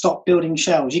cannot stop building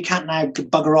shells. You can't now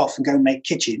bugger off and go make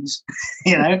kitchens.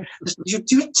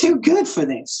 You're too good for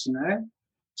this,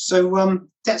 So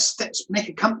let's make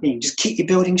a company and just keep you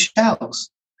building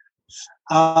shells.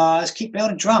 Let's keep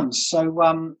building drums. So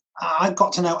I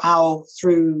got to know Al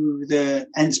through the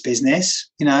Ents business,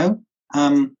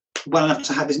 well enough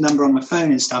to have his number on my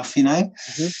phone and stuff,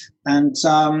 Mm-hmm. And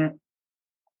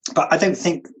but I don't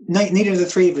think neither of the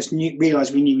three of us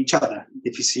realised we knew each other,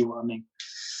 if you see what I mean.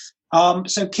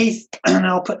 So Keith and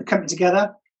Al put the company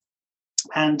together,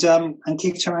 and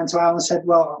Keith turned around to Al and said,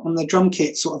 well, on the drum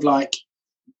kit, sort of like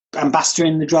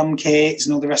ambassadoring the drum kits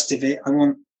and all the rest of it, I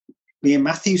want Ian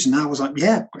Matthews. And Al was like,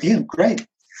 yeah, great.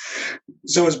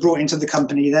 So I was brought into the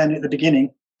company then at the beginning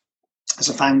as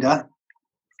a founder.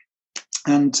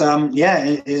 And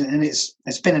it's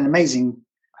been an amazing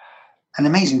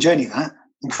journey, that.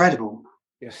 Incredible.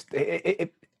 Yes,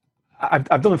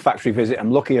 I've done a factory visit.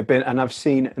 I'm lucky I've been, and I've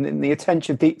seen, and the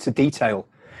attention to detail.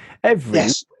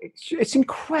 It's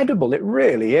incredible. It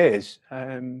really is.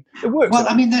 It works. Well,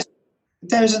 I mean,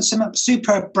 there's some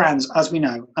super brands, as we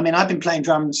know. I mean, I've been playing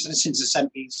drums since the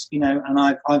 70s, and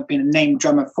I've been a named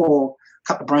drummer for a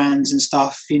couple of brands and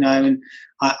stuff, and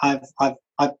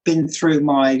I've been through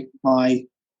my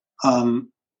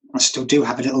I still do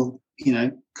have a little,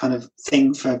 kind of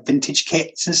thing for vintage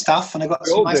kits and stuff, and I got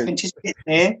some nice vintage kit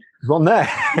there. There's one there.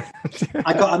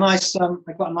 I got a nice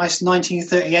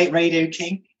 1938 Radio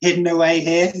King hidden away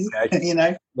here.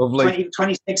 Okay. Lovely.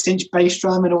 26-inch bass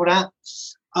drum and all that.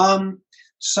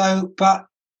 But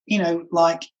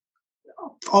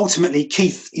ultimately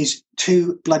Keith is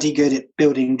too bloody good at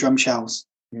building drum shells.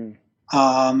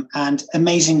 And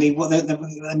amazingly,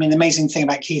 the amazing thing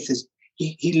about Keith is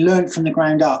he learned from the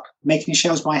ground up, making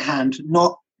shells by hand,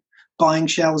 not buying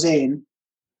shells in,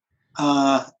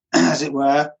 as it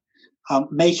were,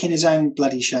 making his own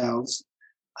bloody shells,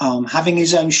 having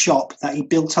his own shop that he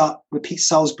built up with Pete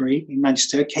Salisbury in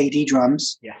Manchester, KD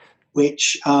Drums,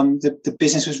 which the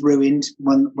business was ruined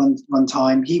one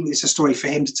time. It's a story for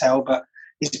him to tell, but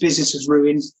his business was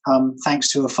ruined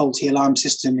thanks to a faulty alarm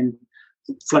system and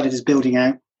flooded his building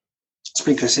out,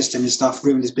 sprinkler system and stuff,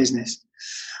 ruined his business.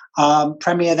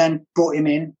 Premier then brought him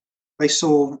in. They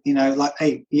saw,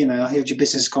 hey, I heard your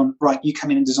business has gone, right, you come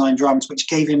in and design drums, which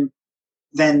gave him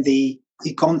then he'd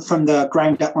gone from the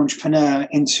ground up entrepreneur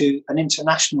into an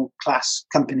international class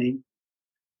company,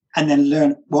 and then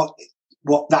learned what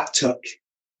that took,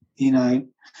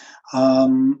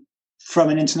 from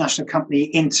an international company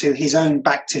into his own,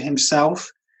 back to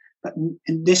himself. But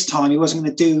this time he wasn't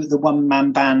going to do the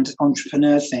one-man band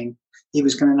entrepreneur thing. He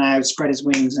was going to now spread his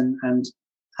wings and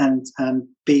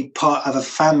be part of a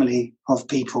family of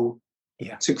people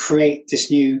to create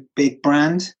this new big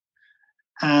brand.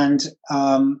 And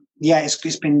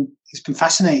it's been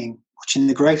fascinating watching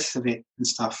the growth of it and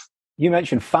stuff. You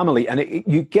mentioned family, and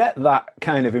you get that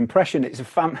kind of impression. It's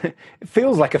it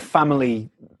feels like a family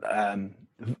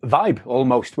vibe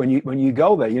almost when you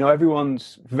go there.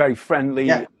 Everyone's very friendly.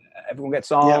 Yeah. Everyone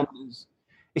gets on.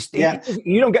 Yeah.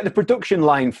 You don't get the production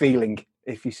line feeling,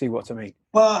 if you see what I mean.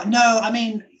 Well, no, I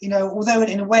mean, although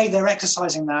in a way they're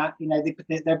exercising that,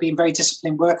 they're being very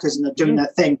disciplined workers and they're doing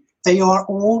their thing. They are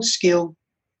all skilled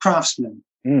craftsmen,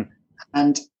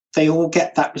 and they all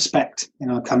get that respect in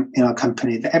our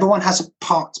company. That everyone has a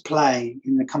part to play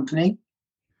in the company,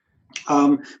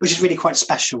 which is really quite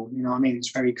special.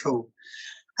 It's very cool.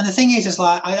 And the thing is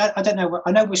like, I don't know.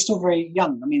 I know we're still very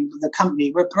young. I mean, the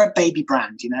company, we're a baby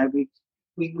brand.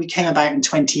 We came about in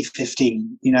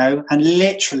 2015. And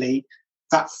literally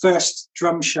that first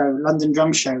drum show, London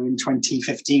Drum Show in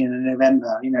 2015 in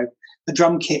November. The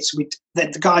drum kits.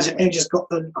 The guys had just got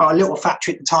our little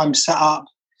factory at the time set up,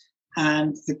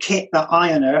 and the kit that I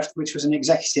unearthed, which was an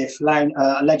executive,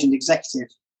 a legend executive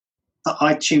that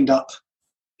I tuned up.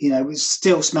 It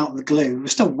still smelt the glue. It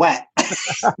was still wet.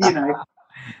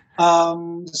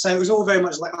 So it was all very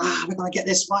much like, we're going to get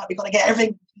this right. We've got to get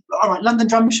everything. All right, London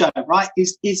Drum Show, right,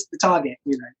 is the target,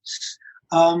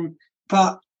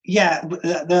 But yeah,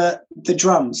 the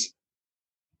drums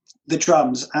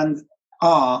and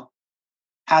are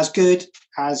as good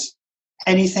as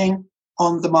anything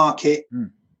on the market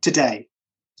today.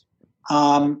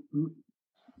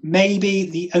 Maybe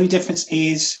the only difference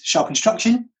is sharp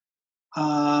construction.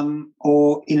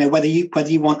 Or whether you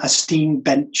want a steam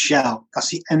bent shell. That's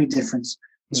the only difference.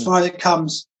 As far as it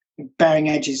comes, the bearing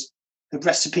edges, the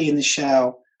recipe in the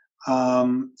shell,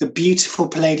 the beautiful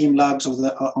palladium lugs, or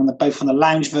both on the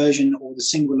lounge version or the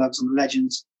single lugs on the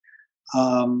Legends,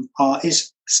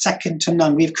 is second to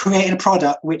none. We've created a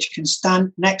product which can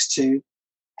stand next to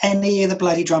any of the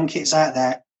bloody drum kits out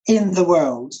there in the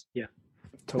world. Yeah,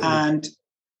 totally. And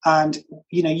And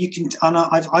you can. And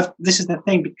I've. This is the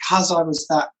thing, because I was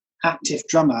that active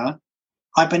drummer,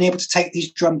 I've been able to take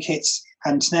these drum kits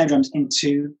and snare drums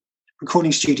into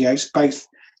recording studios, both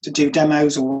to do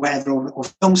demos or whatever, or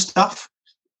film stuff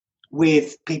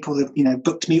with people that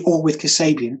booked me, or with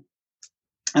Kasabian,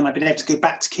 and I've been able to go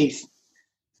back to Keith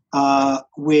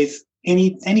with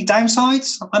any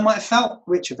downsides I might have felt,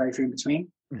 which are very few in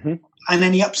between, and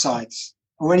any upsides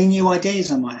or any new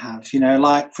ideas I might have.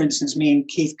 Like, for instance, me and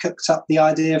Keith cooked up the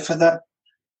idea for the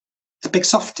Big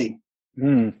Softy.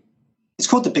 It's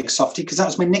called the Big Softy because that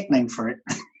was my nickname for it.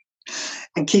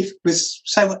 And Keith was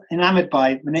so enamored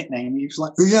by the nickname, he was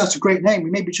like, "Oh yeah, it's a great name.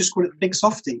 We maybe just call it the Big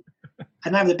Softy."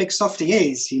 And now the Big Softy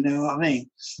is, you know what I mean?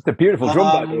 It's a beautiful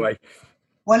drum, by the way.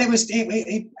 Well, it was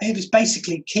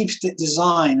basically Keith's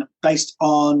design based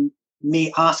on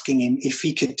me asking him if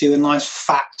he could do a nice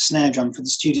fat snare drum for the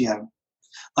studio,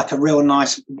 like a real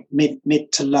nice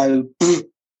mid to low,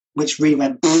 which really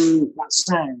went that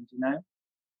sound,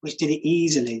 which did it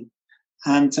easily.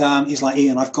 And he's like,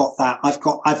 "Ian, I've got that.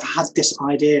 I've had this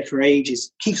idea for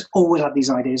ages." Keith's always had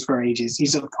these ideas for ages.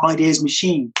 He's an ideas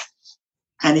machine.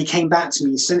 And he came back to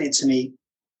me, he sent it to me.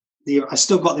 I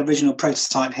still got the original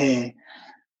prototype here.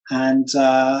 And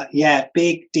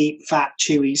big, deep, fat,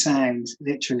 chewy sound,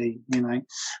 literally,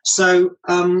 So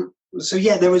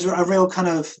yeah, there was a real kind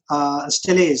of,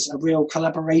 still is a real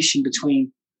collaboration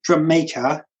between drum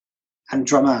maker and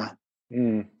drummer,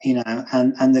 and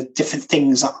the different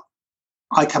things that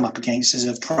I come up against as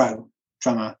a pro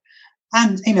drummer.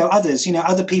 And, others,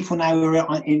 other people now who are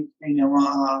on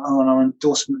our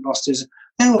endorsement rosters,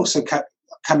 they're also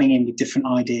coming in with different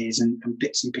ideas and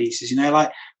bits and pieces,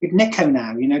 like with Nico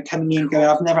now, coming in and going,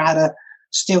 "I've never had a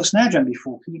steel snare drum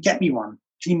before. Can you get me one?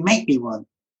 Can you make me one?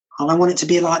 And I want it to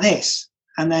be like this."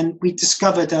 And then we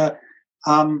discovered there's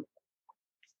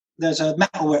a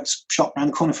metalworks shop around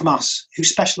the corner from us who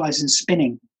specialise in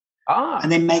spinning.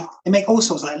 And they make all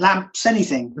sorts, like lamps,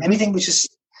 anything which is,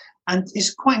 and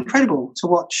it's quite incredible to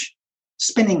watch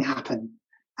spinning happen.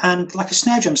 And like a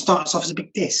snare drum starts off as a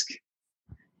big disc.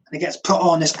 It gets put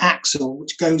on this axle,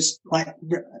 which goes round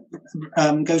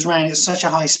at such a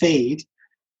high speed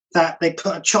that they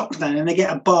put a chop down and they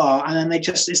get a bar, and then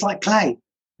it's like clay.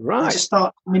 Right. They just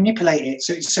start to manipulate it.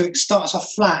 So it starts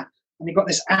off flat, and you've got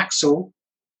this axle,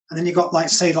 and then you've got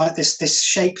this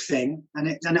shape thing, and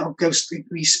it'll go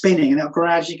be spinning, and it'll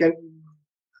gradually go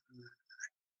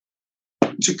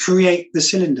to create the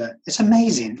cylinder. It's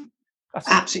amazing. That's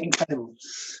absolutely incredible.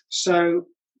 So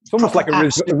it's almost like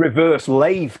a reverse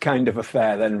lathe kind of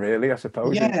affair then, really, I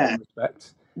suppose, in some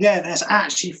respects. Yeah, that's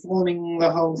actually forming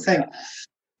the whole thing.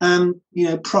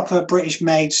 Proper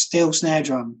British-made steel snare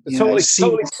drum. Totally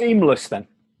seamless then.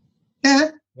 Yeah.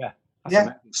 Yeah.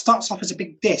 Yeah. Starts off as a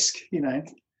big disc,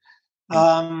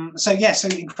 So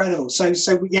incredible. So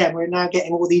we're now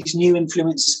getting all these new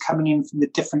influences coming in from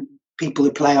the different people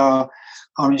who play our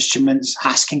instruments,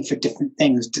 asking for different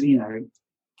things, And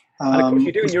of course,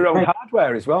 you're doing your own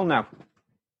hardware as well now.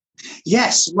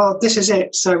 Yes, well, this is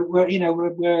it. So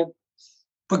we're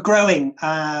growing.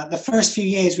 The first few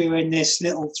years we were in this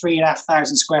little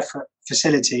 3,500 square foot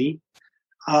facility.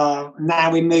 Now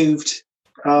we moved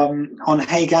on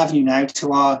Hague Avenue now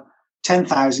to our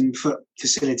 10,000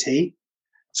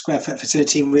 square foot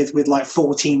facility with like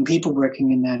 14 people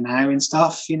working in there now and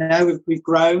stuff. We've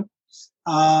grown.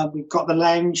 We've got the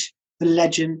lounge, the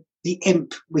Legend, the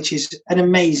Imp, which is an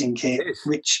amazing kit,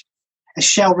 which a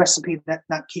shell recipe that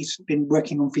Keith's been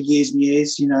working on for years and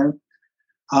years.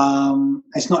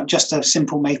 It's not just a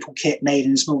simple maple kit made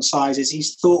in small sizes.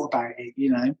 He's thought about it,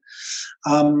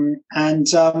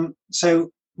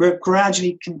 so we're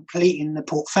gradually completing the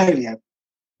portfolio.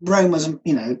 Rome wasn't,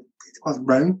 it wasn't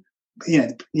Rome,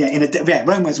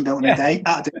 Rome wasn't built in a day,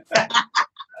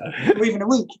 or even a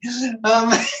week.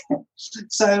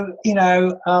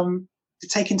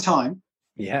 Taking time.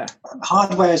 Yeah.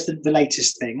 Hardware is the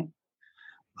latest thing.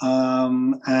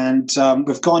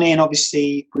 We've gone in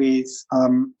obviously with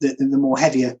the more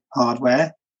heavier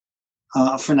hardware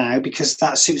for now, because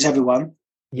that suits everyone.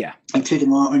 Yeah.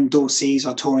 Including our endorsees,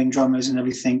 our touring drummers and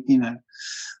everything,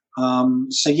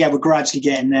 we're gradually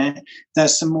getting there.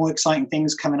 There's some more exciting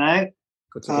things coming out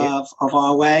of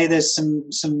our way. There's some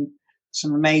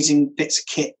amazing bits of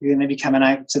kit going to be coming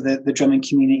out to the drumming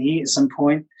community at some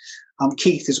point.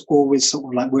 Keith is always sort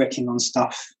of like working on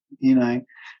stuff, and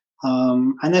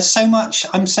there's so much.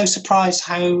 I'm so surprised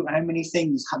how many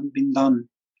things haven't been done,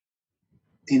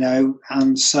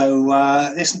 and so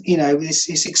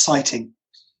it's exciting.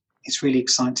 It's really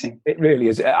exciting. It really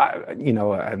is.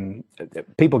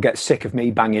 People get sick of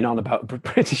me banging on about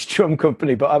British Drum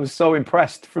Company, but I was so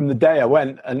impressed from the day I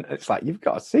went, and it's like, you've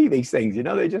got to see these things.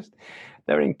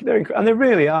 They're and they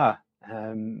really are.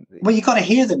 Well, you got to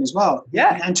hear them as well,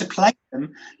 and to play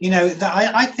them.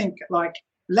 I think like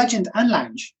Legend and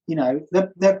Lounge.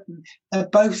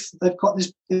 They've both got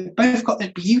this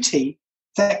beauty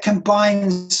that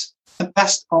combines the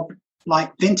best of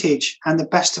like vintage and the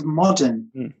best of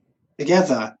modern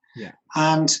together. Yeah.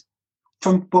 And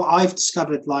from what I've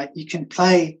discovered, like you can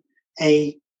play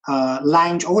a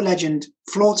Lounge or Legend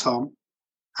floor tom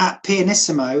at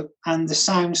pianissimo and the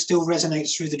sound still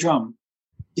resonates through the drum.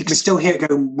 You can still hear it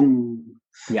go boom,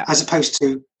 as opposed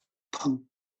to pum,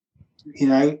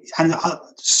 and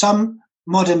some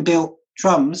modern built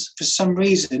drums for some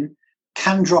reason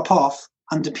can drop off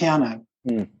under piano.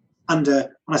 When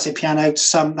I say piano,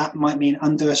 some that might mean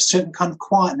under a certain kind of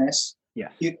quietness. Yeah,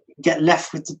 you get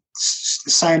left with the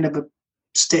sound of a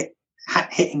stick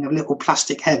hitting a little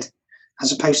plastic head,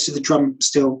 as opposed to the drum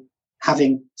still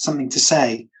having something to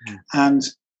say. And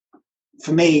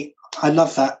for me, I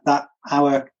love that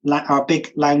our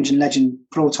big Lounge and Legend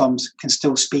floor toms can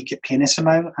still speak at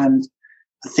pianissimo, and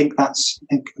I think that's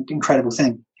an incredible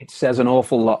thing. It says an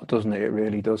awful lot, doesn't it? It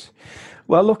really does.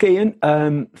 Well, look, Ian,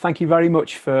 thank you very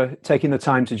much for taking the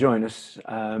time to join us.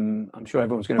 I'm sure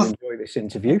everyone's going to enjoy this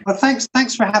interview. Well,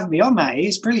 thanks for having me on, Matty.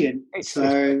 It's brilliant. It's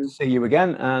good to see you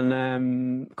again.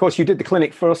 And of course, you did the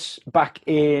clinic for us back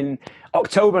in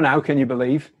October now, can you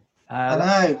believe? I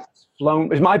know. It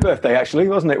was my birthday, actually,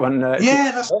 wasn't it?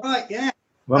 That's right, yeah.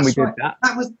 When we did that.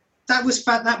 That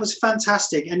was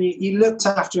fantastic, and you looked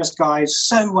after us guys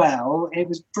so well. It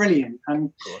was brilliant,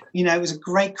 and it was a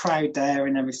great crowd there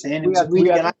and everything. We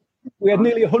had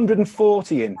nearly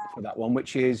 140 in for that one,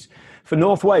 which is for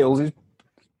North Wales is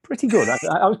pretty good.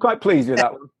 I was quite pleased with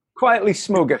that one. Quietly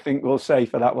smug, I think we'll say,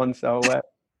 for that one. So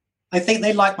I think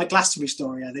they liked my Glastonbury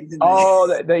story. I think.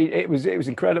 Didn't they? It was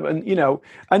incredible,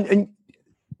 and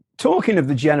talking of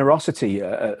the generosity,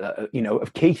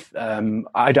 of Keith, I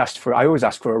always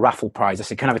ask for a raffle prize. I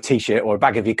said, can I have a T-shirt or a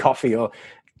bag of your coffee or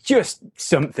just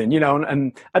something,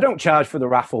 and I don't charge for the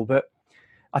raffle, but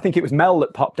I think it was Mel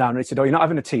that popped down and he said, oh, you're not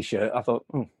having a T-shirt? I thought,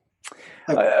 you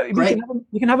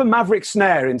can have a Maverick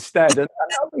snare instead. And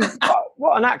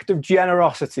what an act of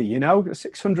generosity, a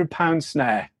 £600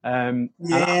 snare. I'm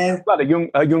glad a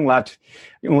young lad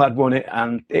won it,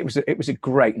 and it was a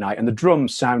great night, and the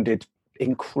drums sounded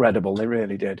incredible. They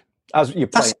really did. As you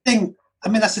play. That's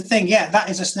the thing. Yeah, that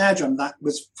is a snare drum that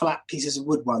was flat pieces of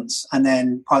wood once, and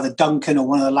then either Duncan or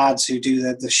one of the lads who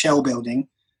do the shell building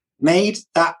made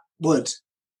the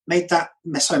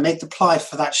ply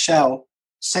for that shell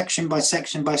section by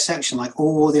section by section, like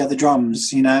all the other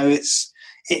drums.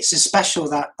 It's as special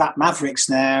that Maverick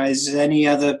snare as any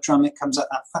other drum that comes at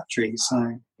that factory.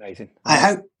 So amazing. I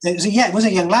hope it was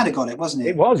a young lad who got it, wasn't it?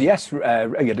 It was, yes. You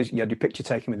had your picture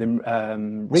taken with him.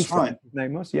 Reese, right. His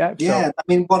name was, yeah. Yeah,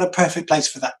 so. What a perfect place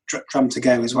for that drum to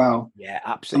go as well. Yeah,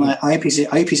 absolutely. And I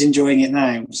hope he's enjoying it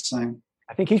now. So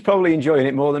I think he's probably enjoying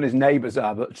it more than his neighbours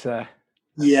are, but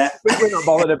yeah, we're not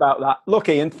bothered about that. Look,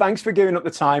 Ian, thanks for giving up the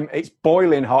time. It's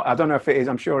boiling hot. I don't know if it is.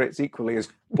 I'm sure it's equally as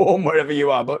warm wherever you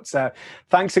are. But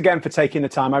thanks again for taking the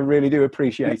time. I really do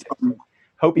appreciate it.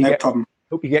 Hope you get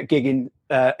gigging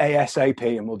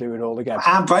ASAP, and we'll do it all again.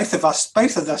 And both of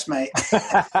us, mate.